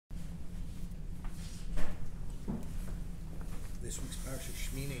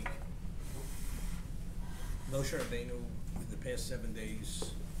Shmini, Moshe Rabbeinu, for the past 7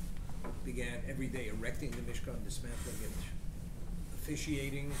 days, began every day erecting the Mishkan, dismantling it,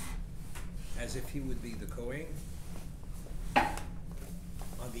 officiating as if he would be the Kohen.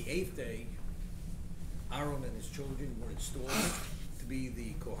 On the 8th day, Aaron and his children were installed to be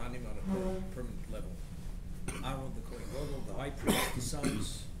the Kohanim on a permanent level. Aaron, the Kohen Gadol, the high priest, the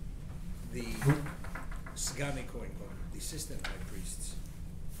sons, the Sgane Kohen Gadol, the assistant high priests.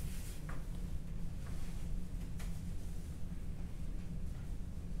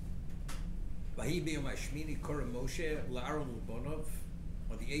 Vahi b'yom hashmini korah Moshe la'Aaron u'bonov.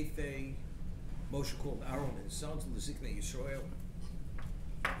 On the 8th day, Moshe called Aaron and his sons, l'ziknei Yisrael,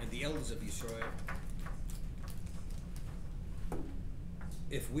 and the elders of Yisrael.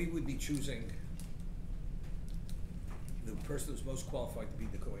 If we would be choosing the person who's most qualified to be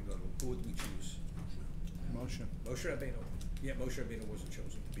the Kohen Gadol, who would we choose? Moshe. Moshe Rabbeinu. Yeah, Moshe Rabbeinu wasn't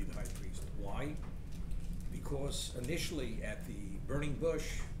chosen to be the high priest. Why? Because initially at the burning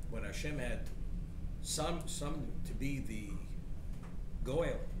bush, when Hashem had some to be the Goel,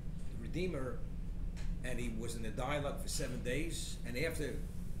 the Redeemer, and he was in a dialogue for 7 days, and after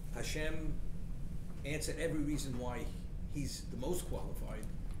Hashem answered every reason why he's the most qualified,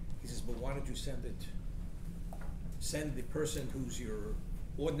 he says, but why don't you send the person who's your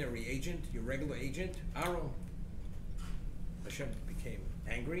ordinary agent, your regular agent, Aaron. Hashem became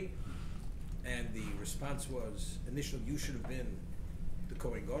angry, and the response was, initially you should have been the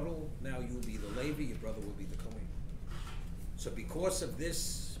Kohen Gadol, now you will be the Levi, your brother will be the Kohen. So because of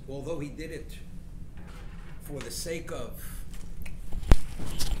this, although he did it for the sake of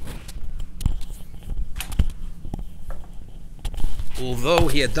although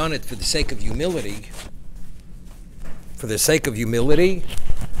he had done it for the sake of humility,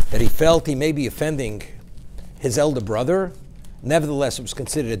 that he felt he may be offending his elder brother, nevertheless it was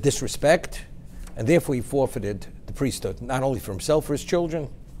considered a disrespect, and therefore he forfeited the priesthood, not only for himself, for his children.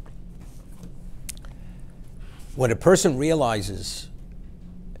 When a person realizes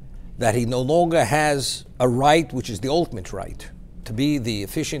that he no longer has a right, which is the ultimate right, to be the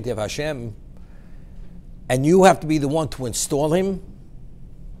officiant of Hashem, and you have to be the one to install him,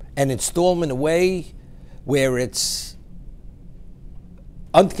 and install him in a way where it's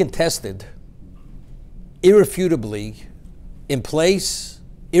uncontested, irrefutably in place,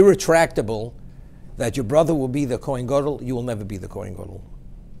 irretractable, that your brother will be the Kohen Gadol, you will never be the Kohen Gadol.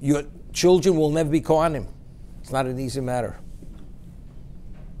 Your children will never be Kohanim. It's not an easy matter.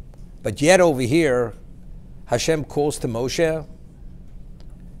 But yet over here, Hashem calls to Moshe,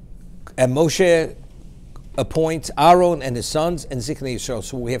 and Moshe appoints Aaron and his sons and Ziknei Yisrael.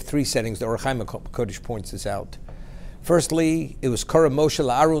 So we have 3 settings. The Or HaChaim HaKodesh points this out. Firstly, it was Korah Moshe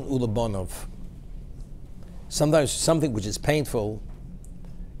la'Aaron u'lebonov. Sometimes something which is painful,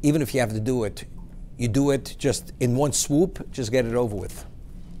 even if you have to do it, you do it just in one swoop, just get it over with.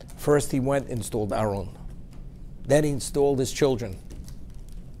 First he went and installed Aaron. Then he installed his children,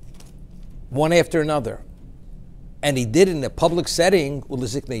 one after another. And he did it in a public setting with the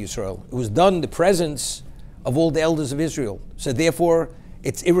Ziknei Yisrael. It was done in the presence of all the elders of Israel. So therefore,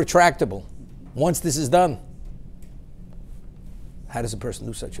 it's irretractable. Once this is done, how does a person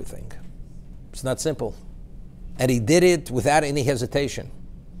do such a thing? It's not simple. And he did it without any hesitation.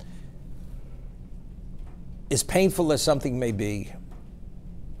 As painful as something may be,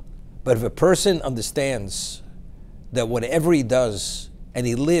 but if a person understands that whatever he does, and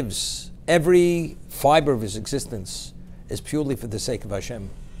he lives, every fiber of his existence is purely for the sake of Hashem.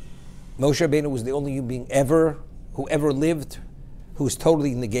 Moshe Rabbeinu was the only human being who ever lived, who was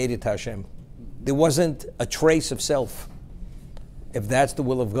totally negated to Hashem. There wasn't a trace of self. If that's the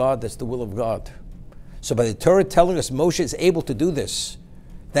will of God, that's the will of God. So by the Torah telling us Moshe is able to do this,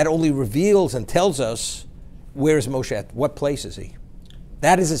 that only reveals and tells us, where is Moshe at? What place is he?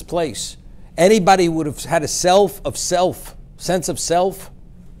 That is his place. Anybody who would have had a sense of self,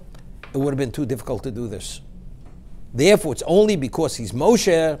 it would have been too difficult to do this. Therefore, it's only because he's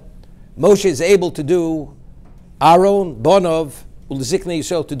Moshe is able to do Aaron, Bonov, Ulziknei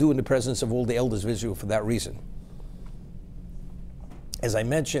Yisrael, to do in the presence of all the elders of Israel for that reason. As I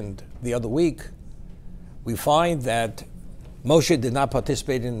mentioned the other week, we find that Moshe did not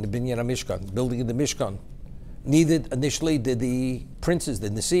participate in the Binyan HaMishkan, building of the Mishkan. Neither initially did the princes, the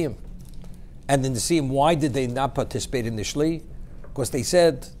Nesiim. And the Nesiim, why did they not participate initially? Because they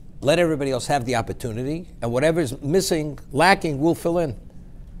said, let everybody else have the opportunity, and whatever is missing, lacking, we'll fill in.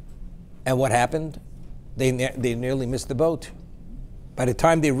 And what happened? They nearly missed the boat. By the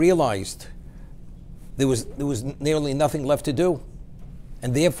time they realized there was nearly nothing left to do.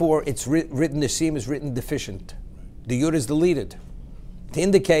 And therefore, it's written, the seam is written deficient. The yud is deleted. to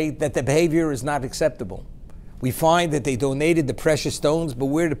indicate that the behavior is not acceptable. We find that they donated the precious stones, but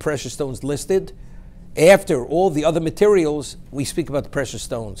where are the precious stones listed? After all the other materials, we speak about the precious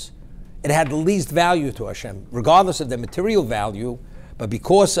stones. It had the least value to Hashem, regardless of their material value, but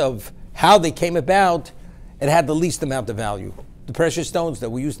because of how they came about, it had the least amount of value. The precious stones that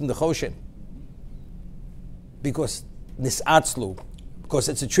were used in the Choshen. Because nisatzlu, because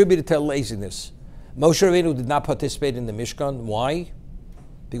it's attributed to laziness. Moshe Rabbeinu did not participate in the Mishkan. Why?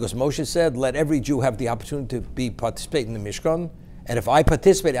 Because Moshe said, let every Jew have the opportunity to participate in the Mishkan. And if I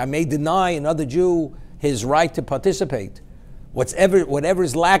participate, I may deny another Jew his right to participate. Whatever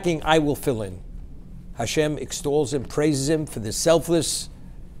is lacking, I will fill in. Hashem extols him, praises him for this selfless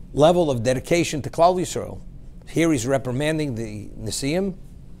level of dedication to Klal Yisrael. Here he's reprimanding the Nesiim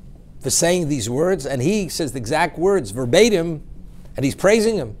for saying these words, and he says the exact words verbatim, and he's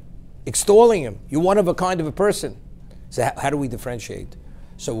praising him, extolling him. You're one of a kind of a person. So how do we differentiate?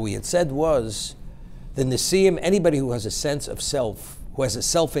 So what we had said was, the Nesiim, anybody who has a sense of self, who has a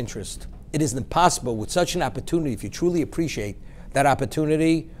self-interest, it is impossible with such an opportunity, if you truly appreciate that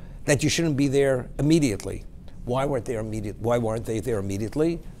opportunity, that you shouldn't be there immediately. Why weren't they there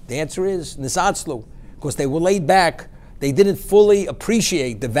immediately? The answer is nisatzlu, because they were laid back. They didn't fully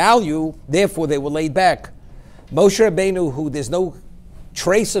appreciate the value, therefore they were laid back. Moshe Rabbeinu, who there's no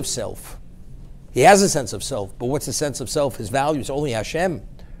trace of self, he has a sense of self, but what's the sense of self? His value is only Hashem.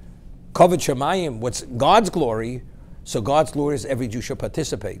 Kavod Shemayim, what's God's glory? So God's glory is every Jew should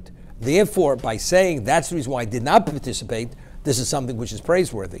participate. Therefore, by saying that's the reason why I did not participate, this is something which is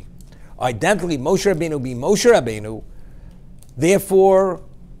praiseworthy. Identically, Moshe Rabbeinu being Moshe Rabbeinu, therefore,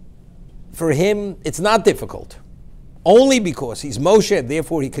 for him, it's not difficult. Only because he's Moshe,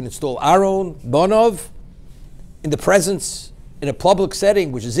 therefore he can install Aaron, Bonov, in the presence, in a public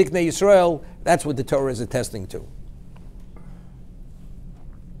setting, which is Ziknei Yisrael. That's what the Torah is attesting to.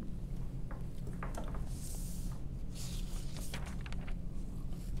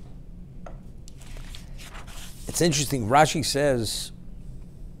 It's interesting, Rashi says,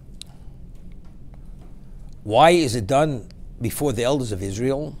 why is it done before the elders of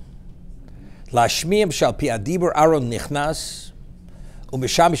Israel? Lashmiyam shal pi adibur Aaron nichnas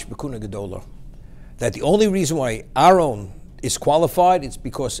umeshamish bekuna gedola. That the only reason why Aaron is qualified is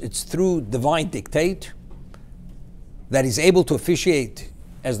because it's through divine dictate that he's able to officiate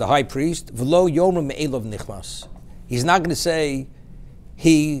as the high priest. V'lo yomrim me'elov nichnas. He's not going to say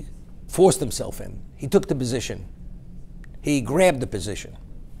he forced himself in. He took the position. He grabbed the position.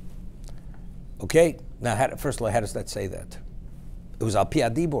 Okay? Now, first of all, how does that say that? It was al pi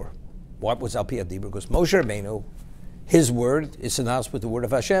adibur. What was al pi adibur? Because Moshe Rabbeinu, his word is synonymous with the word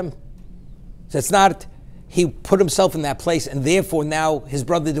of Hashem. So it's not he put himself in that place and therefore now his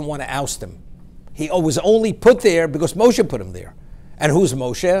brother didn't want to oust him. He was only put there because Moshe put him there. And who's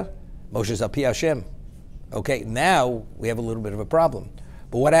Moshe? Moshe's al pi Hashem. Okay, now we have a little bit of a problem.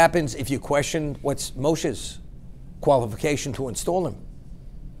 But what happens if you question what's Moshe's qualification to install him?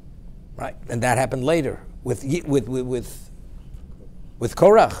 Right? And that happened later with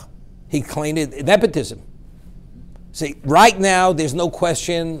Korach. He claimed nepotism. See, right now there's no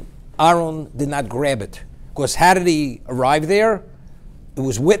question Aaron did not grab it. Because how did he arrive there? It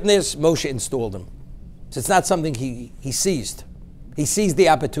was witness, Moshe installed him. So it's not something he seized. He seized the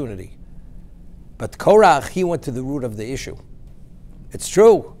opportunity. But Korach, he went to the root of the issue. It's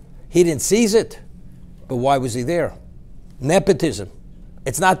true. He didn't seize it. But why was he there? Nepotism.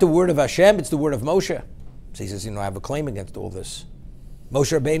 It's not the word of Hashem, it's the word of Moshe. So he says, I have a claim against all this.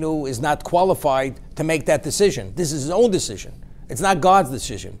 Moshe Rabbeinu is not qualified to make that decision. This is his own decision. It's not God's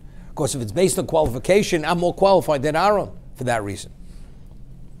decision. Of course, if it's based on qualification, I'm more qualified than Aaron for that reason.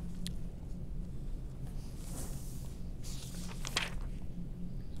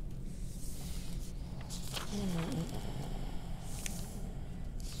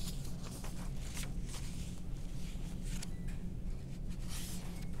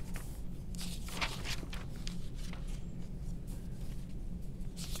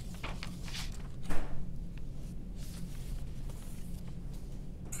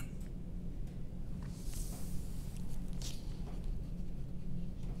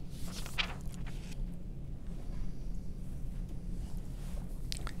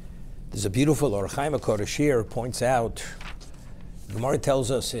 There's a beautiful Or Chaim HaKodesh here points out, the Gemara tells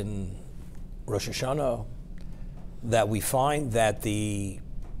us in Rosh Hashanah that we find that the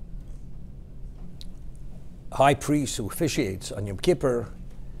high priest who officiates on Yom Kippur,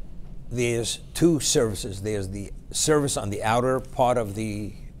 there's two services. There's the service on the outer part of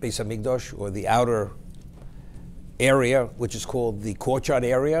the Beis HaMikdash, or the outer area, which is called the courtyard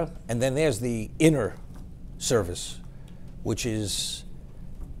area, and then there's the inner service, which is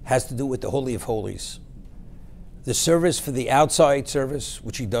has to do with the Holy of Holies. The service for the outside service,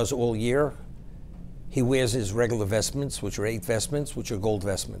 which he does all year, he wears his regular vestments, which are 8 vestments, which are gold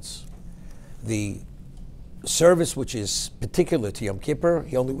vestments. The service which is particular to Yom Kippur,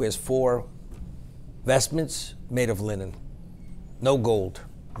 he only wears 4 vestments made of linen. No gold.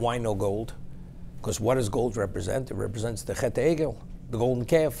 Why no gold? Because what does gold represent? It represents the Chet Egel, the golden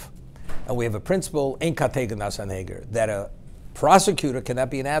calf. And we have a principle, Ein Kategen Nasan Heger, that a prosecutor cannot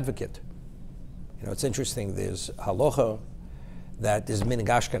be an advocate. You know, it's interesting, there's halacha that is minig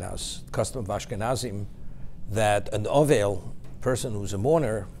Ashkenaz, custom of Ashkenazim, that an ovel, person who's a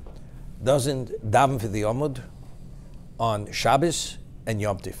mourner, doesn't daven for the Amud on Shabbos and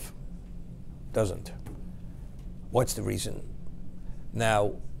Yom Tif. Doesn't. What's the reason?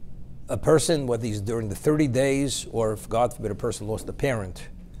 Now, a person, whether he's during the 30 days or if, God forbid, a person lost a parent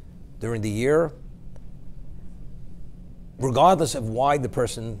during the year, regardless of why the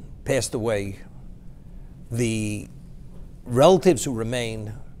person passed away, the relatives who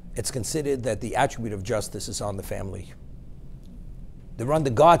remain, it's considered that the attribute of justice is on the family. They're under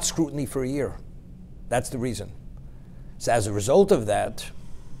God's scrutiny for a year. That's the reason. So as a result of that,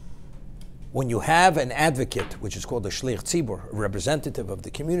 when you have an advocate, which is called a shliach tzibur, a representative of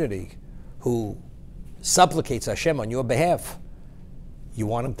the community, who supplicates Hashem on your behalf, you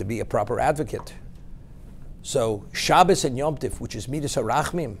want him to be a proper advocate. So Shabbos and Yom Tif, which is midas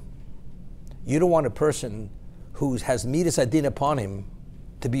harachmim, you don't want a person who has midas adin upon him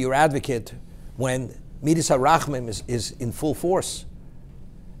to be your advocate when midas harachmim is in full force.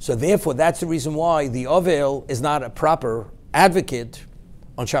 So therefore, that's the reason why the Ovel is not a proper advocate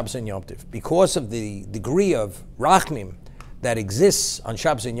on Shabbos and Yom Tif. Because of the degree of rachmim that exists on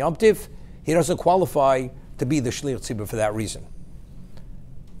Shabbos and Yom Tif, he doesn't qualify to be the shliach tzibur for that reason.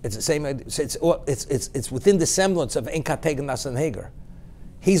 It's the same. It's within the semblance of Ein Kategen Nasan Heger.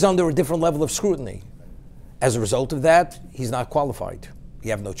 He's under a different level of scrutiny. As a result of that, he's not qualified.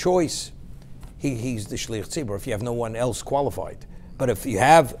 You have no choice. He's the shliach tzibur if you have no one else qualified. But if you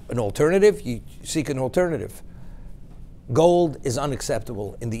have an alternative, you seek an alternative. Gold is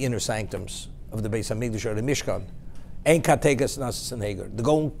unacceptable in the inner sanctums of the Beis Hamikdash or the Mishkan. Ein Kategas Nasan Heger. The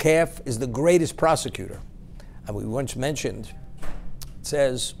golden calf is the greatest prosecutor. And we once mentioned, it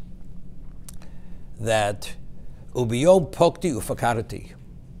says that Ubiyom Pokti Ufakarati,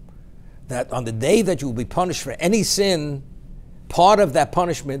 that on the day that you will be punished for any sin, part of that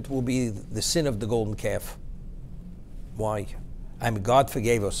punishment will be the sin of the golden calf. Why? I mean, God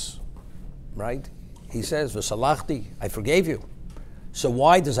forgave us, right? He says, V'salachti, I forgave you. So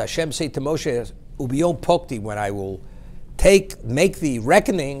why does Hashem say to Moshe, Ubiyom Pokti, when I will make the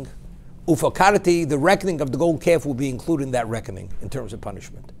reckoning, Ufakarati, the reckoning of the golden calf will be included in that reckoning in terms of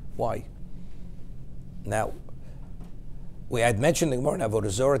punishment. Why? Now, we had mentioned the Gemara in Avodah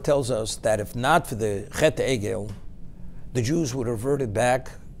Zarah tells us that if not for the Chet Egel, the Jews would have reverted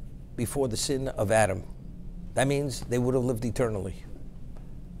back before the sin of Adam. That means they would have lived eternally.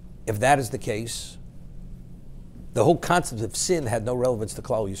 If that is the case, the whole concept of sin had no relevance to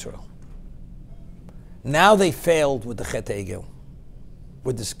Klal Yisrael. Now they failed with the Chet Egel,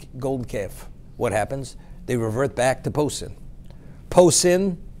 with this golden calf. What happens? They revert back to post-sin.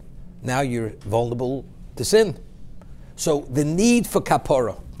 Post-sin, now you're vulnerable to sin. So the need for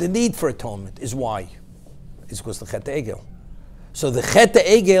kapara, the need for atonement is why? It's because of the Chet Egel. So the Chet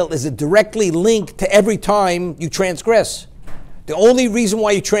Egel is directly linked to every time you transgress. The only reason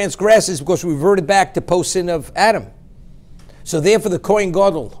why you transgress is because we reverted back to post-sin of Adam. So therefore the Kohen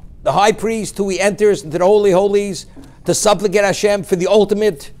Gadol, the high priest who he enters into the Holy Holies to supplicate Hashem for the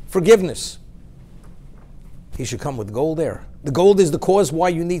ultimate forgiveness, he should come with gold there. The gold is the cause why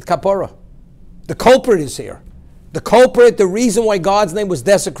you need kapara. The culprit is here. The culprit, the reason why God's name was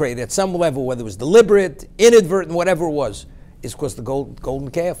desecrated at some level, whether it was deliberate, inadvertent, whatever it was, is because the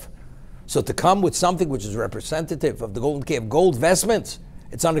golden calf. So to come with something which is representative of the golden calf, gold vestments,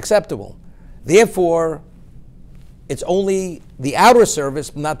 it's unacceptable. Therefore, it's only the outer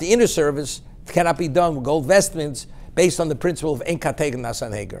service, not the inner service, cannot be done with gold vestments based on the principle of Ein Kategen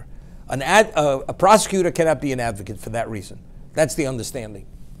Nasan Heger. A prosecutor cannot be an advocate for that reason. That's the understanding.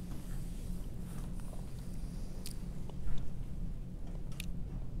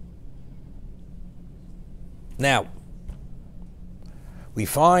 Now, we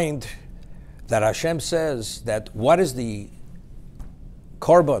find that Hashem says that what is the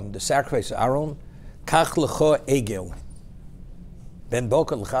korban, the sacrifice of Aaron? Kach lecho egel, ben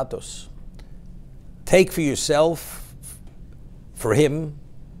boka l'chatos. Take for yourself, for him,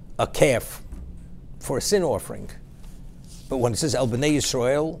 a calf, for a sin offering. But when it says El Bnei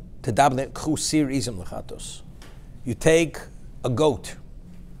Yisrael, tedabne k'chu sir izim l'chatos, you take a goat,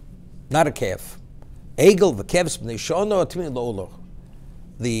 not a calf. Egel, the calf,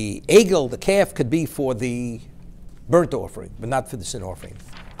 the egel, the calf, could be for the burnt offering, but not for the sin offering.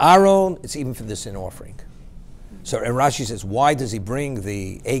 Aaron, it's even for the sin offering. So, and Rashi says, why does he bring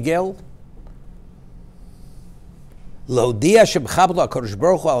the egel? Lodia shebchabla HaKadosh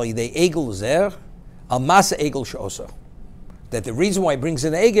Baruch Hu al yidei egel zer al masa egel she'osa. That the reason why he brings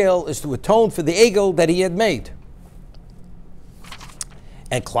an egel is to atone for the egel that he had made.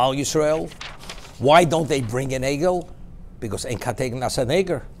 And Klal Yisrael, why don't they bring an egel? Because ein kateg nasa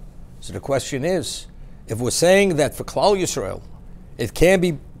neger. So the question is, if we're saying that for Klal Yisrael, it can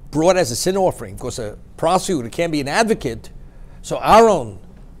be brought as a sin offering, because a prosecutor can be an advocate, so Aaron,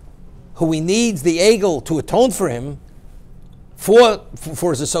 who he needs the egel to atone for him, for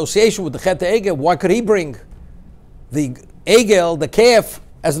his association with the Chet Egel, why could he bring the egel, the calf,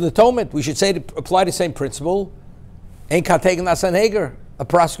 as an atonement? We should say to apply the same principle. Ein kateg nasa neger. A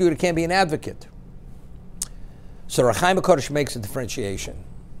prosecutor can't be an advocate. So Rechaim HaKodesh makes a differentiation.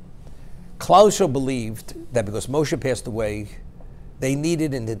 Klal Yisrael believed that because Moshe passed away, they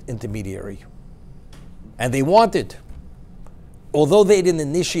needed an intermediary. And they wanted, although they didn't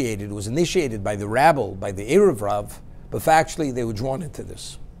initiate it, it was initiated by the rabble, by the Erev Rav, but factually they were drawn into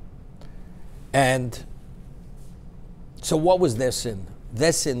this. And so what was their sin?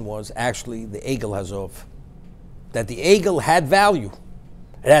 Their sin was actually the Egel Hazov. That the Egel had value.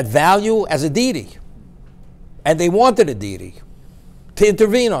 It had value as a deity. And they wanted a deity to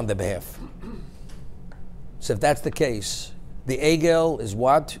intervene on their behalf. So if that's the case, the Egel is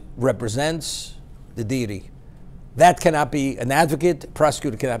what represents the deity. That cannot be an advocate, a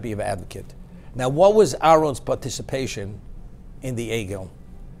prosecutor cannot be an advocate. Now, what was Aaron's participation in the Egel?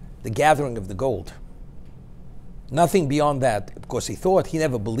 The gathering of the gold. Nothing beyond that, because he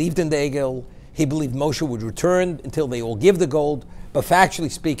never believed in the Egel. He believed Moshe would return until they all give the gold. But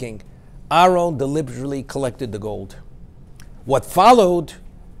factually speaking, Aaron deliberately collected the gold. What followed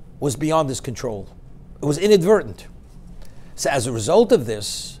was beyond his control. It was inadvertent. So as a result of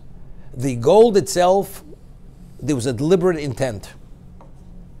this, the gold itself, there was a deliberate intent.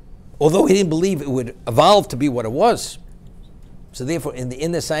 Although he didn't believe it would evolve to be what it was. So therefore, in the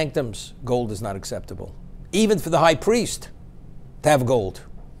inner sanctums, gold is not acceptable. Even for the high priest to have gold.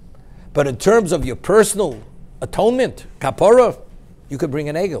 But in terms of your personal atonement, kapara, you could bring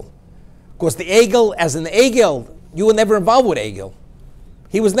an egel. Of course, the egel, as an egel, you were never involved with egel.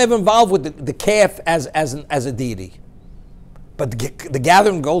 He was never involved with the calf as a deity. But the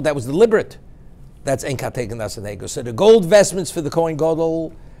gathering gold, that was deliberate. That's ein kateg nasa neger. So the gold vestments for the Kohen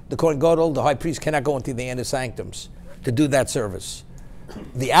Gadol, the high priest cannot go into the inner sanctums to do that service.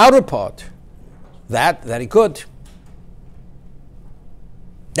 The outer part, that he could.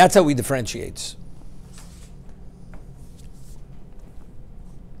 That's how he differentiates.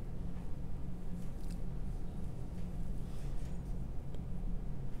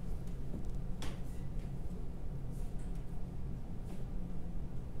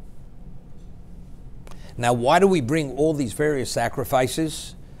 Now, why do we bring all these various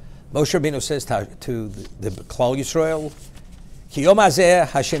sacrifices? Moshe Rabbeinu says to the Klal Yisrael, Ki yom hazeh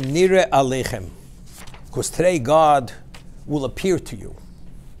Hashem nireh aleichem. Because today God will appear to you.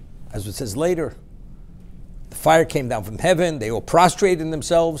 As it says later, the fire came down from heaven, they all prostrated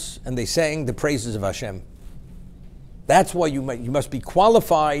themselves, and they sang the praises of Hashem. That's why you must be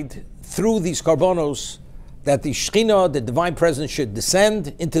qualified through these karbonos that the Shekhinah, the divine presence, should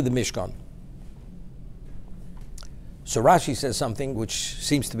descend into the Mishkan. So Rashi says something which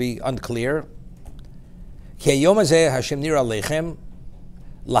seems to be unclear. That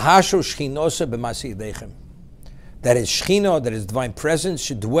is Shekhinah, that is divine presence,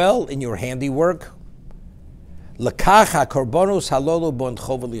 should dwell in your handiwork. Therefore,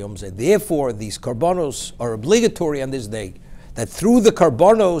 these karbonos are obligatory on this day. That through the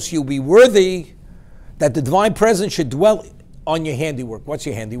karbonos you'll be worthy that the divine presence should dwell on your handiwork. What's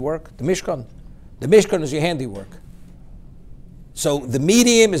your handiwork? The Mishkan. The Mishkan is your handiwork. So the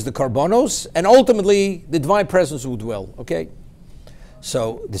medium is the karbonos, and ultimately the divine presence will dwell. Okay?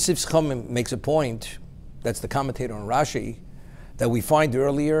 So the Sifs Chachamim makes a point, that's the commentator on Rashi, that we find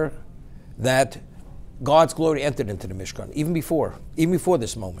earlier that God's glory entered into the Mishkan, even before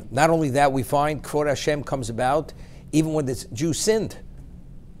this moment. Not only that, we find Kvod Hashem comes about even when the Jews sinned.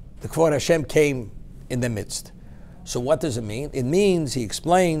 The Kvod Hashem came in their midst. So what does it mean? It means, he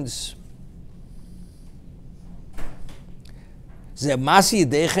explains, that the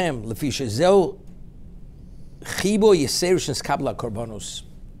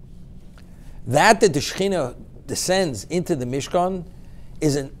Shekhinah descends into the Mishkan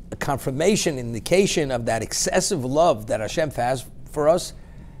is a confirmation, indication of that excessive love that Hashem has for us,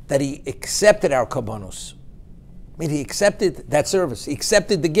 that he accepted our korbanos. I mean, he accepted that service. He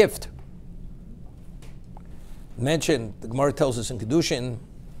accepted the gift. Mentioned, the Gemara tells us in Kedushin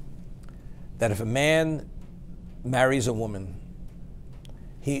that if a man marries a woman,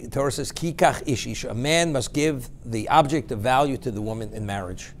 the Torah says, Kikach ish isha, a man must give the object of value to the woman in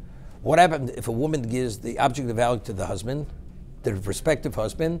marriage. What happens if a woman gives the object of value to the husband, to the prospective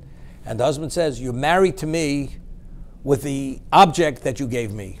husband, and the husband says, you're married to me with the object that you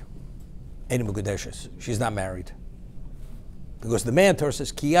gave me? She's not married. Because the man, Torah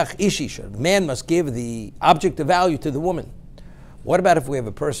says, Kiyach ishisha, the man must give the object of value to the woman. What about if we have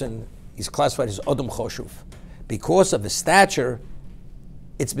a person, he's classified as Odom Choshuv? Because of his stature,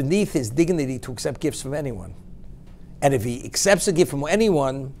 it's beneath his dignity to accept gifts from anyone. And if he accepts a gift from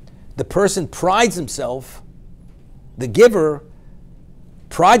anyone, the person prides himself, the giver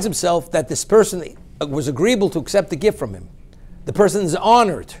prides himself that this person was agreeable to accept the gift from him. The person is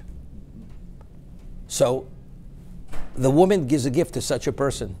honored. So the woman gives a gift to such a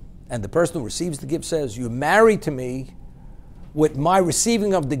person, and the person who receives the gift says, you're married to me with my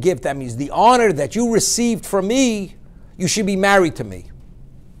receiving of the gift. That means the honor that you received from me, you should be married to me.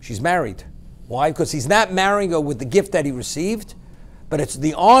 She's married. Why? Because he's not marrying her with the gift that he received, but it's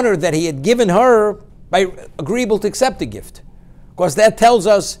the honor that he had given her by agreeable to accept the gift. Because that tells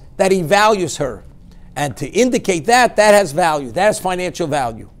us that he values her. And to indicate that, that has value. That has financial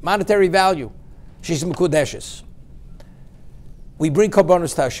value, monetary value. She's Mekudeshes. We bring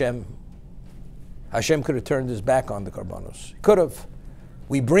korbanos to Hashem. Hashem could have turned his back on the korbanos. He could have.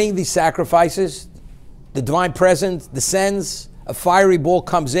 We bring these sacrifices. The divine presence descends. A fiery ball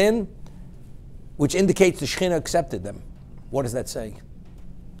comes in, which indicates the Shekhinah accepted them. What does that say?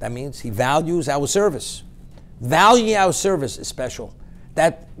 That means he values our service. Valuing our service is special.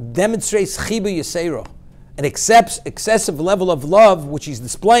 That demonstrates Chibu Yisera, an excessive level of love which he's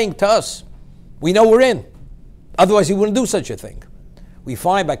displaying to us. We know we're in. Otherwise, he wouldn't do such a thing. We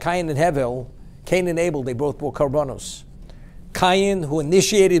find by Cain and Hevel, Cain and Abel, they both brought korbanos. Cain, who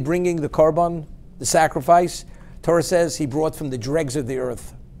initiated bringing the korban, the sacrifice, Torah says he brought from the dregs of the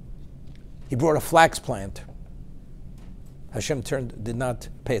earth. He brought a flax plant. Hashem did not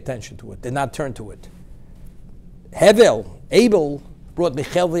pay attention to it, did not turn to it. Hevel, Abel, brought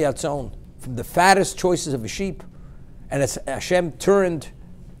Michel v'yatzon, from the fattest choices of a sheep, and Hashem turned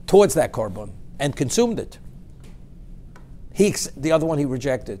towards that korban and consumed it. The other one he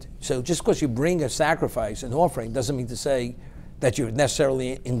rejected. So just because you bring a sacrifice, an offering, doesn't mean to say that you're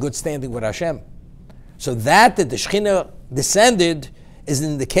necessarily in good standing with Hashem. So that the Shekhinah descended is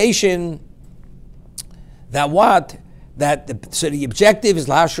an indication that what? So the objective is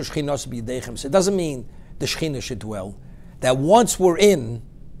Lahashu Shekhinos b'yedechem. So it doesn't mean the Shekhinah should dwell. That once we're in,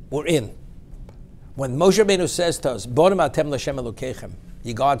 we're in. When Moshe Rabbeinu says to us, Bonim atem l'Hashem Elokechem,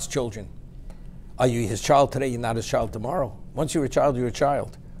 you God's children. Are you his child today? You're not his child tomorrow. Once you're a child, you're a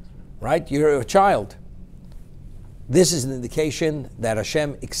child. Right? You're a child. This is an indication that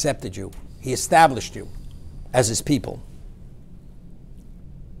Hashem accepted you. He established you as his people.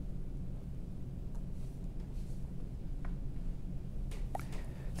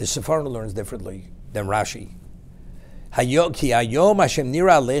 The Sephara learns differently than Rashi. Ki hayom Hashem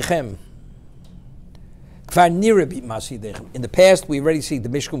nira aleichem. Kvar nira b'masidechem. In the past, we already see the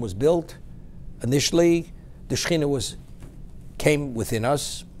Mishkan was built. Initially, the Shekhinah came within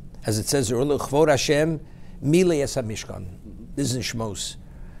us, as it says, Chvod Hashem milei es Mishkan. This is in Shmos.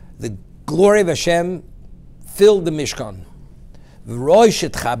 The glory of Hashem filled the Mishkan.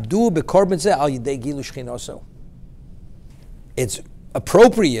 It's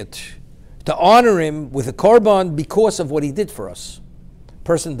appropriate to honor him with a korban because of what he did for us. A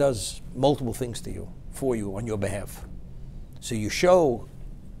person does multiple things to you, for you, on your behalf. So you show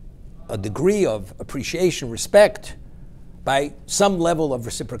a degree of appreciation, respect, by some level of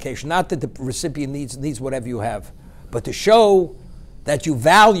reciprocation. Not that the recipient needs whatever you have, but to show that you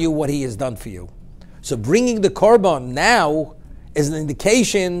value what he has done for you. So bringing the korban now is an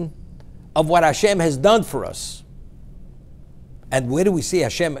indication of what Hashem has done for us. And where do we see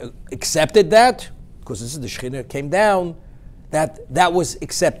Hashem accepted that? Because this is the Shekhinah came down, that was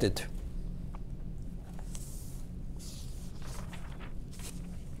accepted.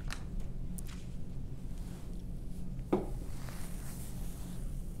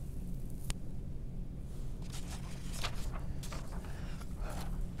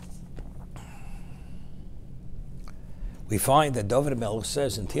 We find that David Melech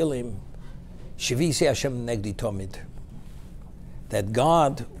says in Tehillim, Shivisi Hashem negdi tomid, that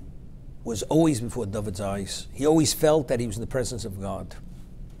God was always before David's eyes. He always felt that he was in the presence of God.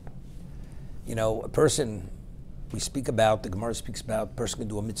 You know, a person we speak about, the Gemara speaks about, a person can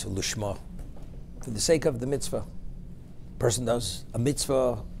do a mitzvah lishma, for the sake of the mitzvah. A person does a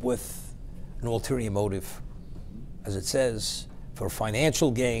mitzvah with an ulterior motive, as it says, for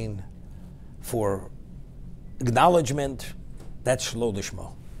financial gain, for acknowledgement. That's shlo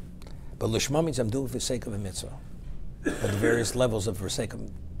lishma. But lishma means I'm doing it for the sake of a mitzvah, at the various levels of for sake of.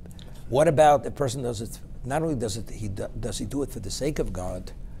 What about a person does it? Not only does he do it for the sake of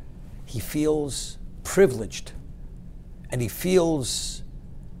God, he feels privileged, and he feels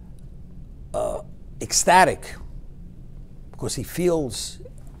ecstatic, because he feels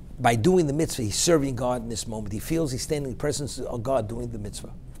by doing the mitzvah he's serving God in this moment. He feels he's standing in the presence of God doing the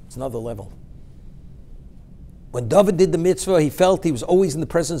mitzvah. It's another level. When David did the mitzvah, he felt he was always in the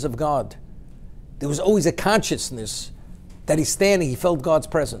presence of God. There was always a consciousness that he's standing, he felt God's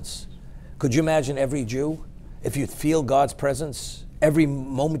presence. Could you imagine every Jew, if you feel God's presence, every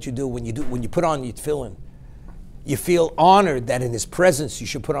moment you do, when you put on your tefillin, you feel honored that in his presence you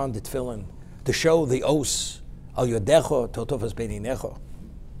should put on the tefillin to show the os, al yodecho totofas beininecho.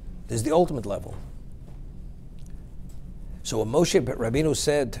 This is the ultimate level. So when Moshe Rabbeinu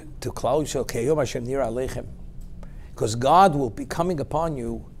said to Klal Yisrael, Keyom Hashem nira aleichem, because God will be coming upon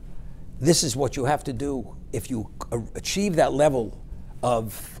you, this is what you have to do. If you achieve that level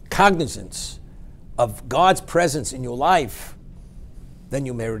of cognizance of God's presence in your life, then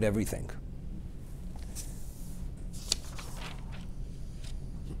you merit everything.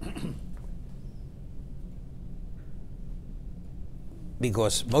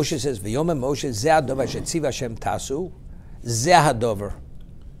 Because Moshe says, "V'yomem Moshe zeh hadover shetziv Hashem tasu, zeh hadover."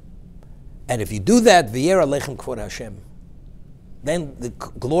 And if you do that, v'yer aleichem kvod Hashem, then the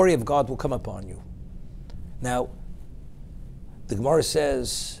glory of God will come upon you. Now, the Gemara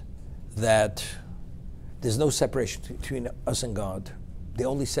says that there's no separation between us and God. The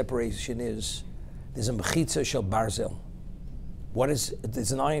only separation is there's a mechitza shel barzel.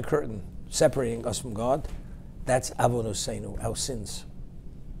 There's an iron curtain separating us from God. That's avonoseinu, our sins.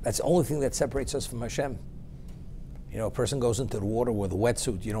 That's the only thing that separates us from Hashem. You know, a person goes into the water with a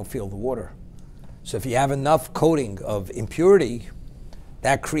wetsuit, you don't feel the water. So if you have enough coating of impurity,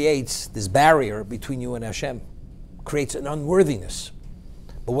 that creates this barrier between you and Hashem, creates an unworthiness.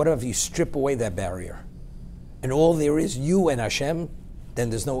 But what if you strip away that barrier, and all there is you and Hashem? Then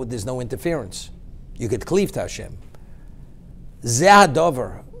there's no interference. You get cleave to Hashem. Zeh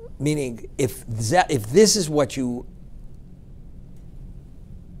hadover, meaning if this is what you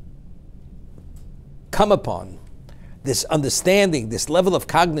come upon, this understanding, this level of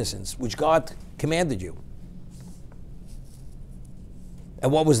cognizance which God commanded you.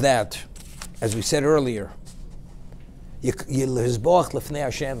 And what was that? As we said earlier, you're bringing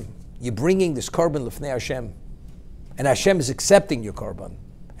this korban lefnei Hashem, and Hashem is accepting your korban,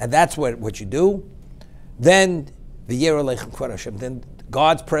 and that's what you do. Then v'yer aleichem kvod Hashem, then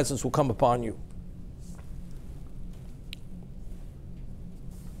God's presence will come upon you.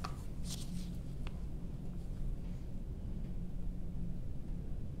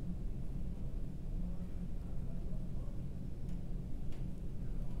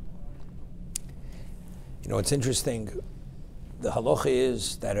 You know, it's interesting. The halacha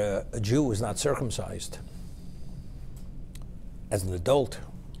is that a Jew is not circumcised as an adult.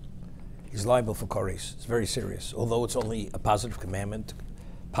 He's liable for koris. It's very serious. Although it's only a positive commandment.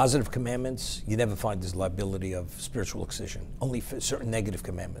 Positive commandments, you never find this liability of spiritual excision. Only for certain negative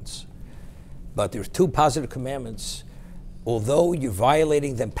commandments. But there's two positive commandments. Although you're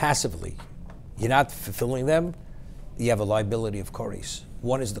violating them passively, you're not fulfilling them, you have a liability of koris.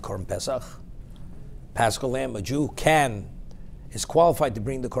 One is the Korban Pesach. Paschal lamb, a Jew is qualified to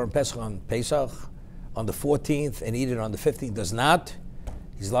bring the Korban Pesach on Pesach on the 14th and eat it on the 15th. Does not,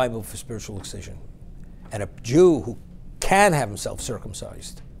 he's liable for spiritual excision. And a Jew who can have himself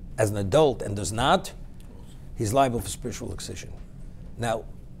circumcised as an adult and does not, he's liable for spiritual excision. Now,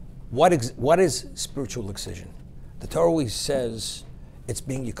 what is spiritual excision? The Torah always says it's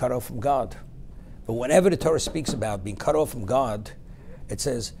being you cut off from God. But whenever the Torah speaks about being cut off from God, it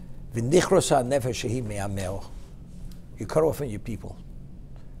says, you're cut off from your people.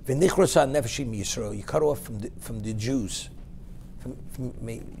 You cut off from the Jews,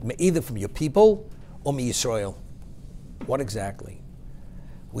 either from your people or Yisrael. What exactly?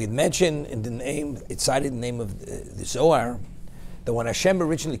 We had mentioned in the name, it cited the name of the Zohar, that when Hashem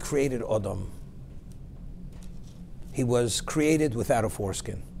originally created Adam, he was created without a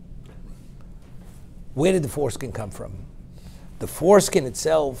foreskin. Where did the foreskin come from? The foreskin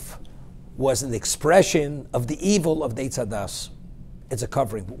itself was an expression of the evil of Eitz Hadas. It's a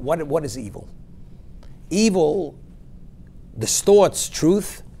covering. What is evil? Evil distorts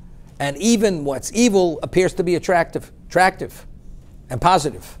truth And even what's evil appears to be attractive and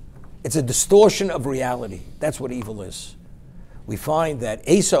positive. It's a distortion of reality. That's what evil is. We find that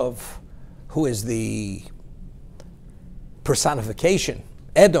Esav, who is the personification,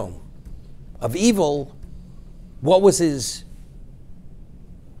 Edom, of evil, what was his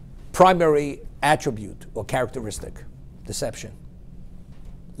primary attribute or characteristic? Deception.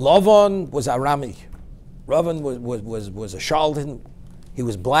 Lavan was Arami. Lavan was a charlatan. He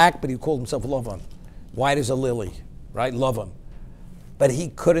was black, but he called himself Lavan. White as a lily, right? Lavan. But he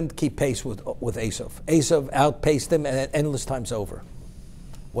couldn't keep pace with Esav. Esav outpaced him and endless times over.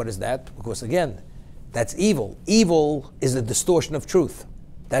 What is that? Because again, that's evil. Evil is a distortion of truth.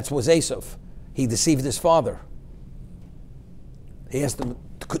 That was Esav. He deceived his father. He asked him,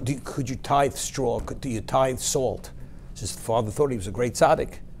 could you tithe straw? Do you tithe salt? His father thought he was a great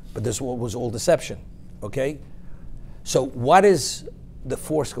tzaddik, but this was all deception. Okay? So what is the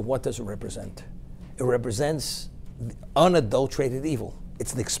foreskin? What does it represent? It represents unadulterated evil.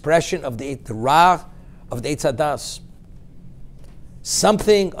 It's the expression of the Ra of the Eitz Hadas.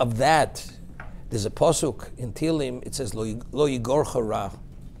 Something of that. There's a pasuk in Tehillim. It says, "Lo yigorcha ra."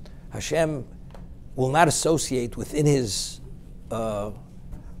 Hashem will not associate within his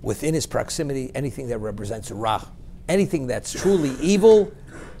proximity anything that represents Ra, anything that's truly evil.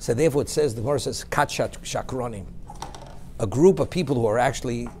 So therefore, it says, the verse says, "Kat shakronim," a group of people who are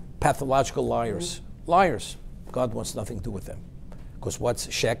actually pathological liars. Liars. God wants nothing to do with them. Because what's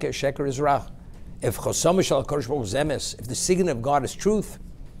sheker? Sheker is Ra. If the sign of God is truth,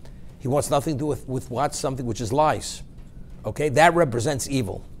 he wants nothing to do with what? Something which is lies. Okay? That represents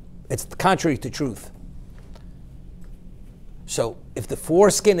evil. It's contrary to truth. So if the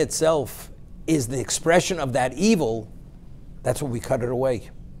foreskin itself is the expression of that evil, that's when we cut it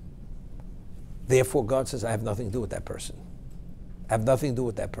away. Therefore, God says, I have nothing to do with that person. I have nothing to do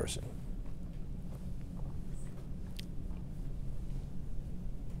with that person.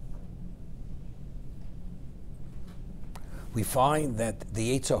 We find that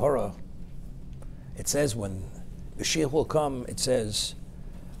the Yetzer Hara, it says when Mashiach will come, it says,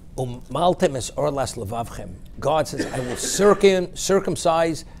 Maltem es orlas levavchem. God says, I will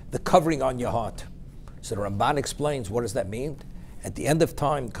circumcise the covering on your heart. So the Ramban explains, what does that mean? At the end of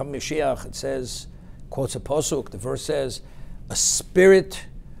time, come Mashiach, it says, quotes a pasuk, the verse says, a spirit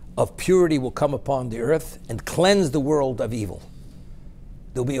of purity will come upon the earth and cleanse the world of evil.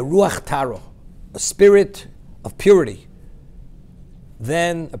 There'll be a ruach taro, a spirit of purity.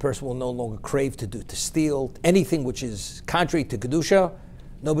 Then a person will no longer crave to steal anything which is contrary to Kedusha.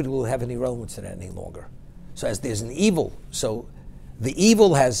 Nobody will have any relevance to that any longer. So as there's an evil, so the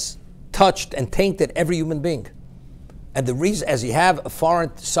evil has touched and tainted every human being. And the reason, as you have a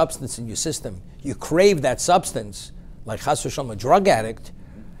foreign substance in your system, you crave that substance, like Chas v'Shalom, a drug addict,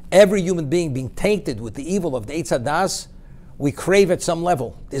 every human being tainted with the evil of the Eitz Hadas, we crave at some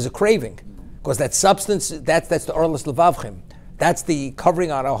level. There's a craving. Because that substance, that's the Orlas Levavchem. That's the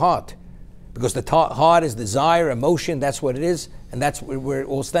covering on our heart. Because the heart is desire, emotion, that's what it is, and that's where it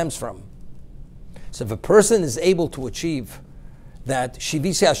all stems from. So if a person is able to achieve that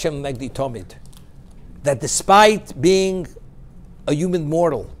Shivisi Hashem Negdi Tomid, that despite being a human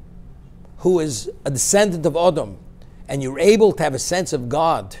mortal who is a descendant of Adam, and you're able to have a sense of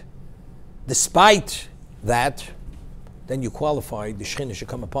God, despite that, then you qualify, the Shekhinah should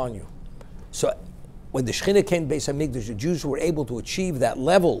come upon you. So when the Shekhinah came to Beis HaMikdash, the Jews were able to achieve that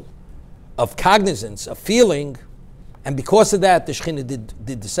level of cognizance, of feeling, and because of that, the Shekhinah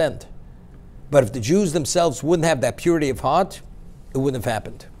did descend. But if the Jews themselves wouldn't have that purity of heart, it wouldn't have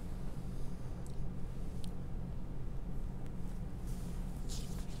happened.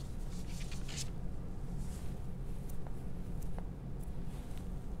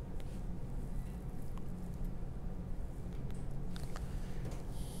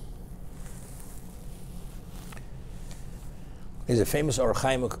 There's a famous Or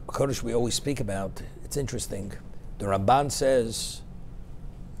Chaim Kodesh we always speak about. It's interesting. The Ramban says,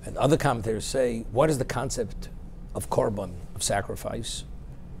 and other commentators say, what is the concept of korban, of sacrifice?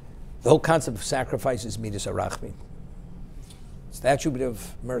 The whole concept of sacrifice is midas arachmin. It's the attribute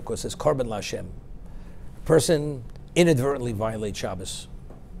of miracle. It says korban laHashem. A person inadvertently violates Shabbos.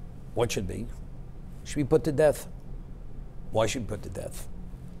 What should be? Should be put to death. Why should be put to death?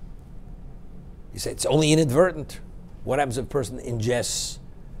 You say it's only inadvertent. What happens if a person ingests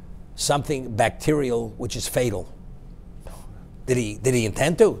something bacterial which is fatal? Did he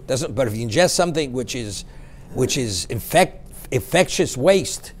intend to? Doesn't. But if you ingest something which is infectious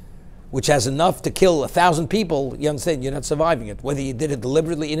waste, which has enough to kill 1,000 people, you understand you're not surviving it. Whether you did it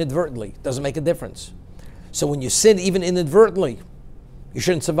deliberately, inadvertently, doesn't make a difference. So when you sin even inadvertently, You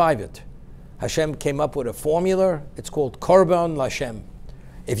shouldn't survive it. Hashem came up with a formula. It's called Korban Lashem.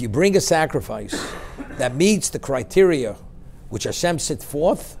 If you bring a sacrifice that meets the criteria which Hashem set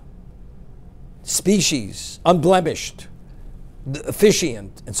forth, species, unblemished,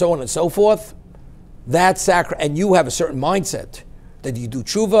 efficient, and so on and so forth, and you have a certain mindset that you do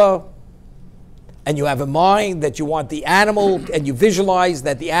tshuva, and you have a mind that you want the animal, and you visualize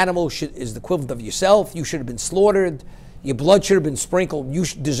that the animal is the equivalent of yourself, you should have been slaughtered, your blood should have been sprinkled, you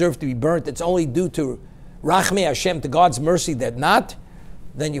deserve to be burnt, it's only due to Rachmei Hashem, to God's mercy that not,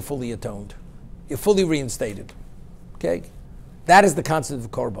 then you're fully atoned. You're fully reinstated. Okay? That is the concept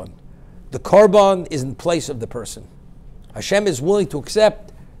of Korban. The Korban is in place of the person. Hashem is willing to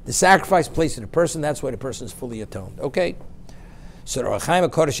accept the sacrifice placed in the person, that's why the person is fully atoned. Okay? So the Ohr HaChaim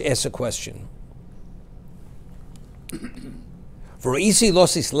HaKadosh asks a question. V'ro'isi lo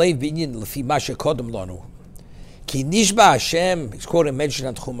sisleiv b'inyan lefi ma shekodem lanu. Ki nishba Hashem, he's quoting Medrash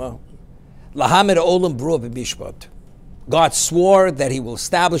Tanchuma, lahamed olam brua b'mishpat. God swore that he will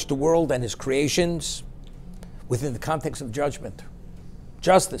establish the world and his creations within the context of judgment.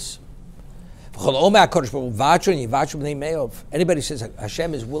 Justice. Anybody says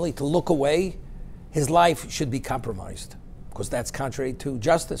Hashem is willing to look away, his life should be compromised, because that's contrary to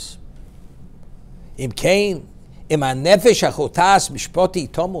justice. If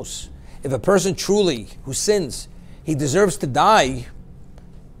a person truly who sins, he deserves to die,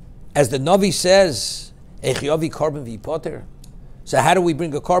 as the Navi says, so how do we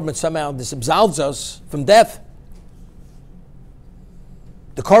bring a korban? Somehow this absolves us from death.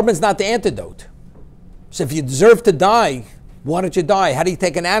 The korban's not the antidote. So if you deserve to die, why don't you die? How do you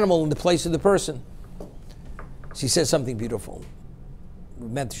take an animal in the place of the person? So he says something beautiful. We've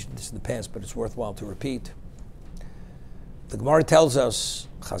mentioned this in the past, but it's worthwhile to repeat. The Gemara tells us,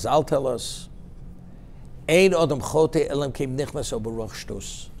 Chazal tell us, Ein odom chote elam keim nichnas o baruch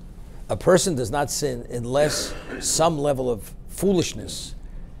shtus. A person does not sin unless some level of foolishness,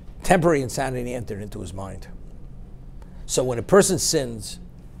 temporary insanity entered into his mind. So when a person sins,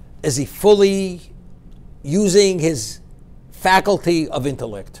 is he fully using his faculty of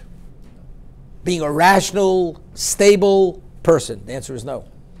intellect? Being a rational, stable person? The answer is no.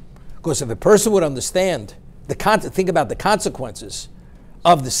 Because if a person would understand, think about the consequences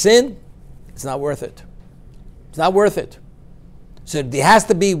of the sin, it's not worth it. It's not worth it. So there has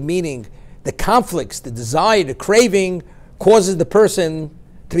to be, meaning the conflicts, the desire, the craving causes the person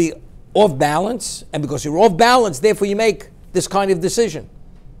to be off balance, and because you're off balance, therefore you make this kind of decision.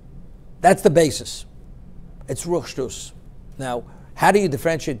 That's the basis. It's ruch shtus. Now, how do you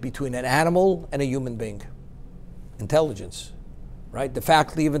differentiate between an animal and a human being? Intelligence, right? The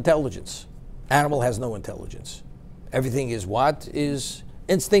faculty of intelligence. Animal has no intelligence. Everything is what? Is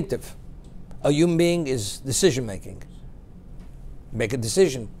instinctive. A human being is decision making. Make a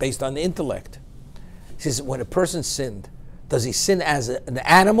decision based on the intellect. He says, when a person sinned, does he sin as an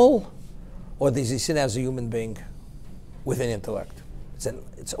animal, or does he sin as a human being with an intellect?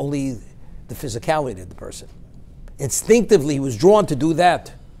 It's only the physicality of the person. Instinctively, he was drawn to do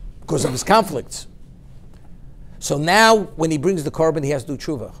that because of his conflicts. So now, when he brings the korban, he has to do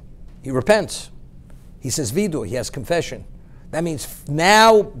tshuva. He repents. He says vidur. He has confession. That means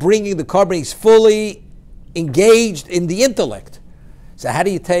now, bringing the korban, he's fully engaged in the intellect. So how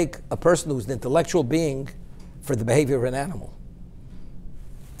do you take a person who's an intellectual being for the behavior of an animal?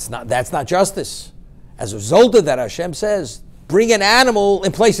 That's not justice. As a result of that, Hashem says, bring an animal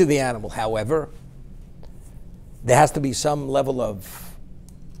in place of the animal. However, there has to be some level of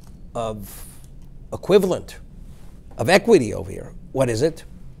equivalent, of equity over here. What is it?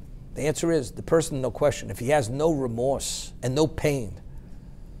 The answer is the person, no question, if he has no remorse and no pain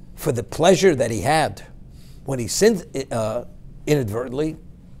for the pleasure that he had when he sinned inadvertently,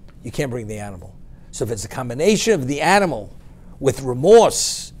 you can't bring the animal. So if it's a combination of the animal with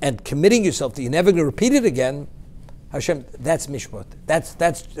remorse and committing yourself to you're never going to repeat it again, Hashem, that's mishpat. That's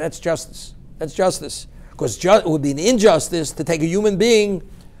justice. That's justice. Because it would be an injustice to take a human being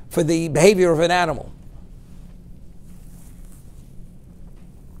for the behavior of an animal.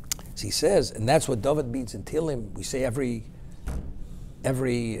 So he says, and that's what David means in Tehillim. We say every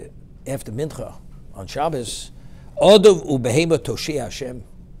after Mincha on Shabbos, Odom u'behema toshi Hashem.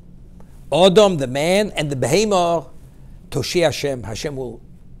 Odom, the man, and the behema toshi Hashem. Hashem will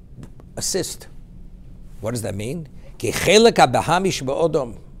assist. What does that mean? Ki chelek ha'bahamish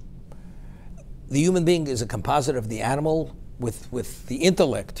ba'odom. The human being is a composite of the animal with the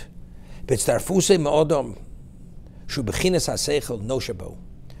intellect. B'tzarfusei ma'odom shu b'chinas ha'seichel noshabo.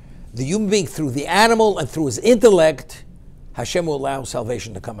 The human being, through the animal and through his intellect, Hashem will allow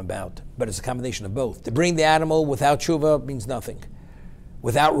salvation to come about. But it's a combination of both. To bring the animal without tshuva means nothing.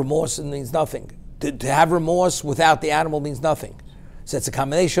 without remorse means nothing. To have remorse without the animal means nothing. So it's a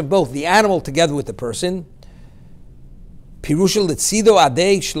combination of both. The animal together with the person. Pirushal letzido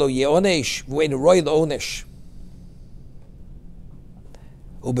adei shlo yeonesh v'ein roy leonesh.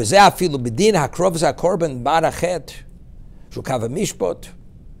 Ubezeh afilu bedin hakrov zakorban barachet shukav mishpot.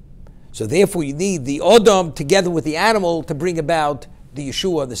 So therefore you need the Odom together with the animal to bring about the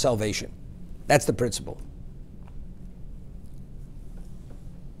Yeshua, the salvation. That's the principle.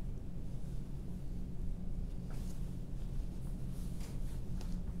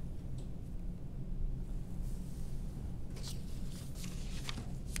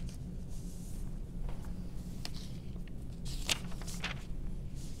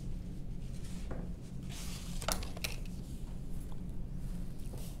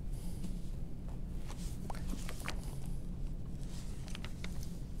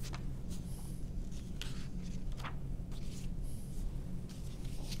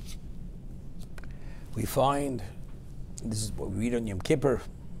 We find, this is what we read on Yom Kippur,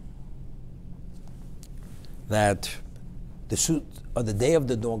 that on the day of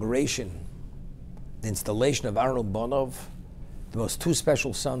the inauguration, the installation of Aaron Bonov, the most two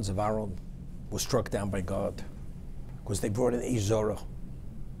special sons of Aaron were struck down by God because they brought in Eish Zorah.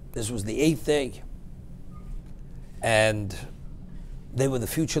 This was the 8th day, and they were the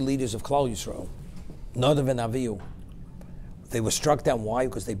future leaders of Klal Yisrael, Nadav and Avihu. They were struck down. Why?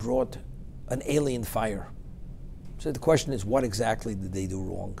 Because they brought an alien fire. So the question is, what exactly did they do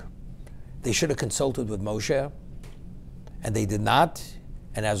wrong? They should have consulted with Moshe, and they did not.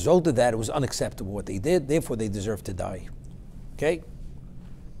 And as a result of that, it was unacceptable what they did. Therefore, they deserve to die. Okay?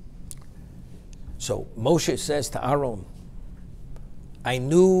 So Moshe says to Aaron, I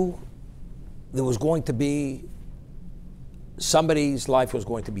knew there was going to be, somebody's life was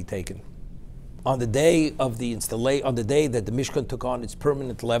going to be taken. On the day of the installation, on the day that the Mishkan took on its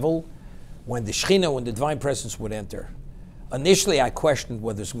permanent level, when the Shekhinah, when the divine presence would enter. Initially, I questioned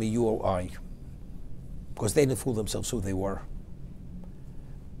whether it's me, you, or I, because they didn't fool themselves who they were.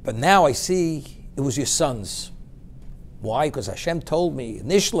 But now I see it was your sons. Why? Because Hashem told me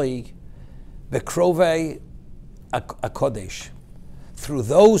initially, Bekrovei HaKodesh, through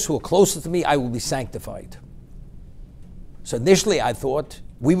those who are closest to me, I will be sanctified. So initially I thought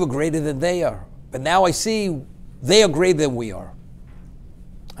we were greater than they are. But now I see they are greater than we are.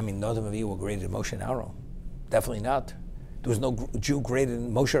 I mean, none of you were greater than Moshe and Aaron. Definitely not. There was no Jew greater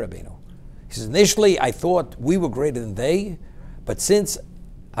than Moshe Rabbeinu. He says, initially I thought we were greater than they, but since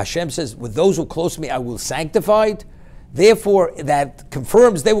Hashem says, with those who are close to me, I will sanctified, therefore that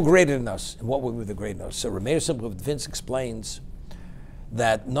confirms they were greater than us. And what were the greater than us? So Rameir Simcha of Vince explains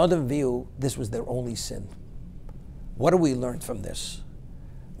that Nadav and Avihu, this was their only sin. What do we learn from this?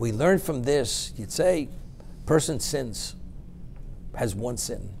 We learn from this, you'd say, person sins, has one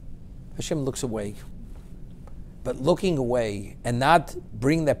sin. Hashem looks away. But looking away and not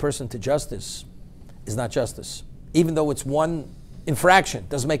bringing that person to justice is not justice. Even though it's one infraction,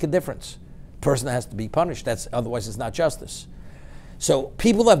 doesn't make a difference. Person has to be punished. Otherwise it's not justice. So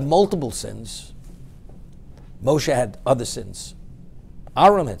people have multiple sins. Moshe had other sins.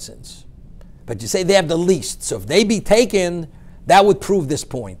 Aaron had sins. But you say they have the least. So if they be taken, that would prove this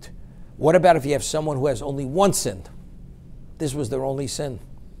point. What about if you have someone who has only one sin? This was their only sin.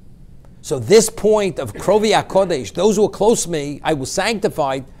 So this point of Krovi HaKodesh, those who are close to me, I will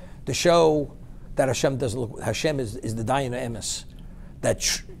sanctify to show that Hashem doesn't look. Hashem is the Dayan Emes. That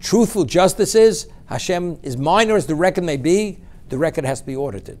truthful justice is, Hashem is minor as the record may be, the record has to be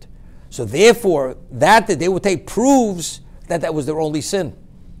audited. So therefore, that they would take proves that was their only sin.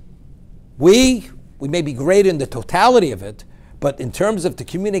 We may be great in the totality of it, but in terms of to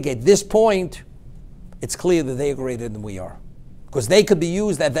communicate this point, it's clear that they are greater than we are. Because they could be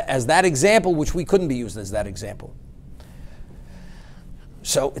used as that example, which we couldn't be used as that example.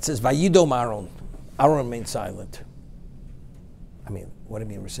 So it says, Vayidom Aaron. Aaron remained silent. I mean, what do you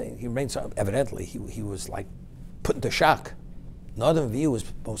mean we're saying? He remained silent. Evidently, he was like put into shock. Nadav and Avihu, his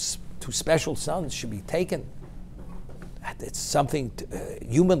most two special sons, should be taken. It's something,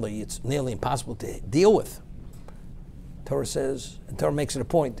 humanly, it's nearly impossible to deal with. Torah says, and Torah makes it a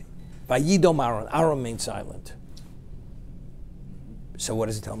point, Vayidom Aaron. Aaron remained silent. So what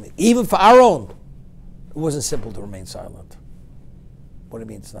does it tell me? Even for Aaron, it wasn't simple to remain silent. What do you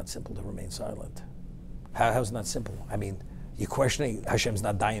mean it's not simple to remain silent? How's it not simple? I mean, you're questioning Hashem's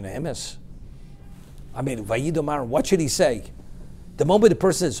not dying emes. I mean, Vayidom Aaron, what should he say? The moment the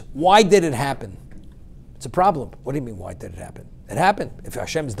person says, why did it happen? It's a problem. What do you mean, why did it happen? It happened. If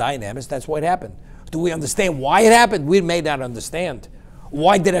Hashem's dying emes, that's why it happened. Do we understand why it happened? We may not understand.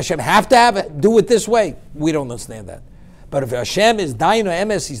 Why did Hashem have to do it this way? We don't understand that. But if Hashem is Dayan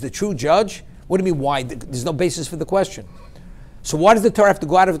Emes, he's the true judge, what do you mean why? There's no basis for the question. So why does the Torah have to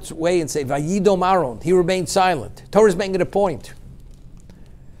go out of its way and say, Vayidom Aaron, he remained silent? Torah is making a point.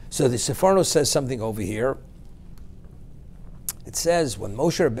 So the Seforno says something over here. It says, when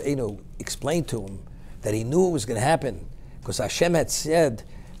Moshe Rabbeinu explained to him that he knew it was going to happen, because Hashem had said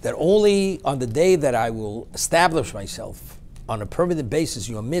that only on the day that I will establish myself on a permanent basis,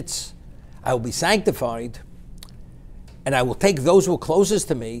 your midst, I will be sanctified, and I will take those who are closest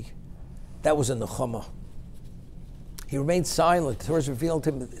to me. That was a nechama. He remained silent. The Torah revealed to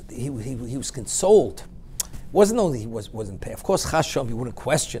him that he was consoled. It wasn't only he wasn't paid. Of course, Chasham, he wouldn't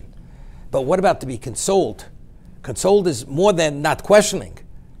question. But what about to be consoled? Consoled is more than not questioning.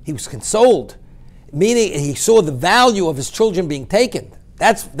 He was consoled, meaning he saw the value of his children being taken.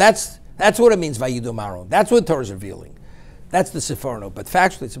 That's what it means, Vayidom Aaron. That's what the Torah is revealing. That's the Seforno. But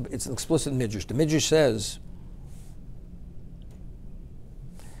factually, it's an explicit midrash. The midrash says,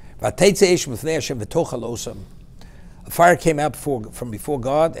 a fire came out from before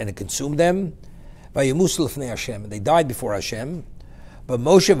God, and it consumed them. And they died before Hashem. But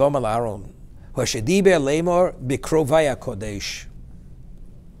Moshe v'Omer Aaron, Hashediber lemor bikrovai kodesh.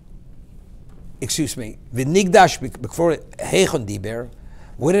 Excuse me. V'nigdash before heichon diber.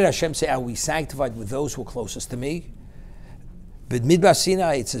 What did Hashem say? Are we sanctified with those who are closest to me? But Midbar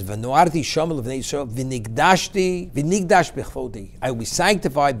Sinai, it says, "V'noarti shomel v'nei Yisrael v'nigdash b'chvodi." I will be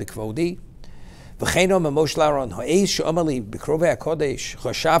sanctified b'chvodi. V'cheino Moshe Aaron ha'eis she'omali b'krovei kodesh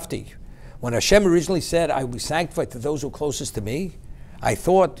chashavti. When Hashem originally said, "I will be sanctified to those who are closest to me," I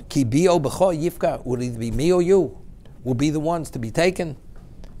thought, "Ki bio b'cho yifka," would either be me or you, will be the ones to be taken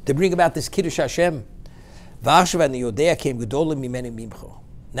to bring about this kiddush Hashem. V'achshav ani yodea kem gedolim mimeni mimcho.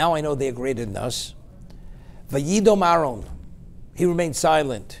 Now I know they are greater than us. Vayidom Aaron. He remained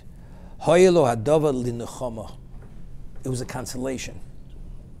silent. Hoyelo hadova linechama. It was a consolation.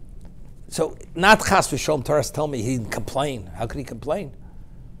 So not chas v'sholom Torah tell me he didn't complain. How could he complain?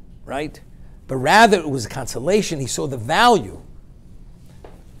 Right? But rather it was a consolation. He saw the value.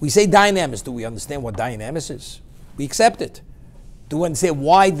 We say dynamis. Do we understand what dynamis is? We accept it. Do we understand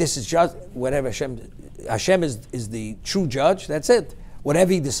why this is just whatever Hashem is the true judge? That's it.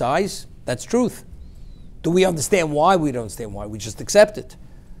 Whatever he decides, that's truth. Do we understand why? We don't understand why. We just accept it.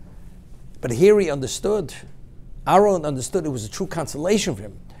 But here he understood. Aaron understood it was a true consolation for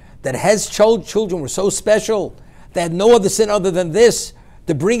him. That his children were so special. They had no other sin other than this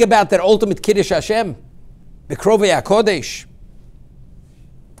to bring about that ultimate Kiddush Hashem. B'krovei HaKodesh.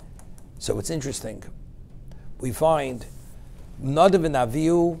 So it's interesting. We find Nadav and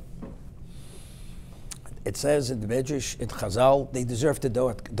Avihu, it says in the Medrash, in Chazal, they deserve to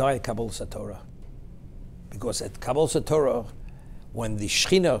die at Kabbalah Satorah. Because at Kabbalah Satorah, when the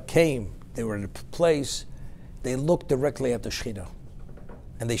Shekhinah came, they were in a place, they looked directly at the Shekhinah.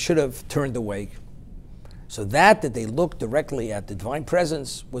 And they should have turned away. So that they looked directly at the divine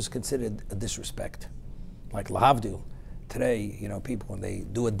presence was considered a disrespect. Like Lahavdil, today, people, when they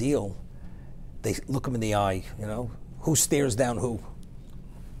do a deal, they look them in the eye, who stares down who.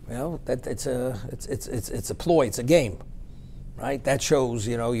 It's a ploy, it's a game, right? That shows,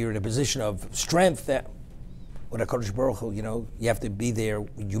 you're in a position of strength. That with HaKadosh Baruch Hu, you have to be there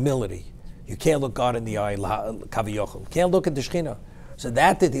with humility. You can't look God in the eye, Kaviyochel. You can't look at the Shekhinah. So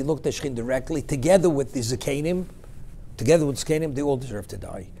that he looked at Shekhinah directly, together with the Zekanim, they all deserve to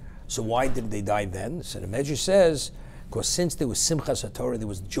die. So why did they die then? So the Medrash says, because since there was Simchas HaTorah, there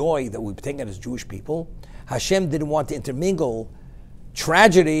was joy that we were taking as Jewish people, Hashem didn't want to intermingle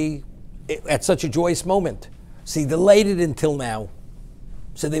tragedy at such a joyous moment. So he delayed it until now.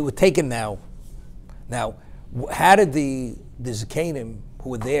 So they were taken now. Now, how did the Zekanim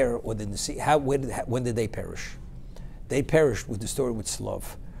who were there, or the sea, when did they perish? They perished with the story with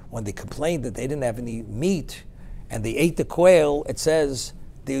Slav. When they complained that they didn't have any meat, and they ate the quail, it says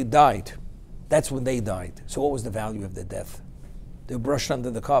they died. That's when they died. So what was the value of their death? They were brushed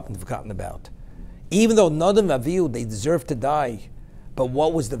under the carpet and forgotten about. Even though Nadav and Avihu, they deserved to die, but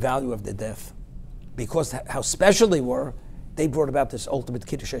what was the value of their death? Because how special they were, they brought about this ultimate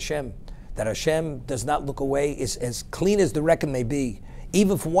Kiddush Hashem, that Hashem does not look away, is as clean as the record may be.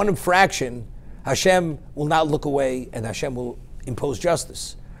 Even for one infraction, Hashem will not look away, and Hashem will impose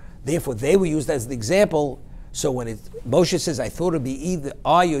justice. Therefore, they were used as the example. So when Moshe says, I thought it would be either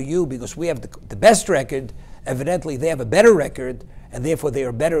I or you, because we have the best record, evidently they have a better record, and therefore they are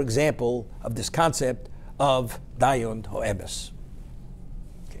a better example of this concept of Dayan Ho'emes.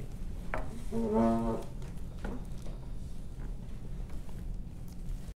 Okay.